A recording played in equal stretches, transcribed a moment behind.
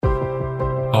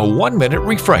A 1-minute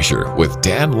refresher with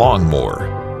Dan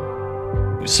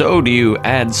Longmore. So, do you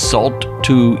add salt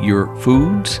to your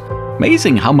foods?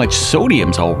 Amazing how much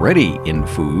sodium's already in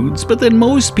foods, but then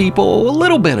most people, a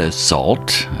little bit of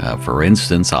salt. For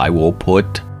instance, I will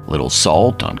put a little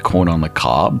salt on corn on the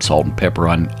cob, salt and pepper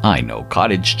on, I know,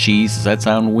 cottage cheese. Does that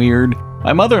sound weird?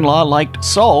 My mother-in-law liked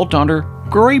salt on her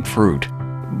grapefruit.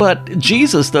 But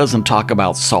Jesus doesn't talk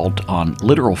about salt on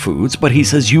literal foods, but he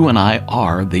says you and I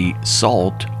are the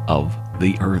salt of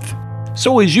the earth.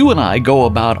 So as you and I go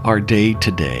about our day to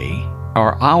day,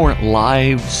 are our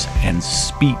lives and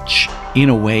speech in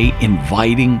a way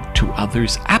inviting to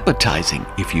others, appetizing,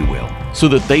 if you will, so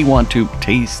that they want to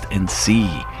taste and see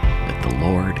that the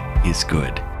Lord is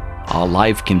good? Our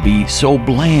life can be so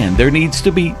bland. There needs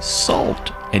to be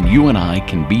salt, and you and I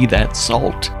can be that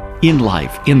salt in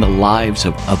life, in the lives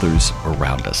of others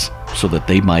around us, so that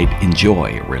they might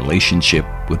enjoy a relationship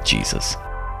with Jesus.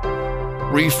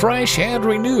 Refresh and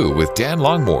renew with Dan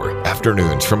Longmore,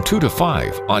 afternoons from 2 to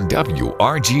 5 on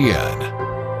WRGN.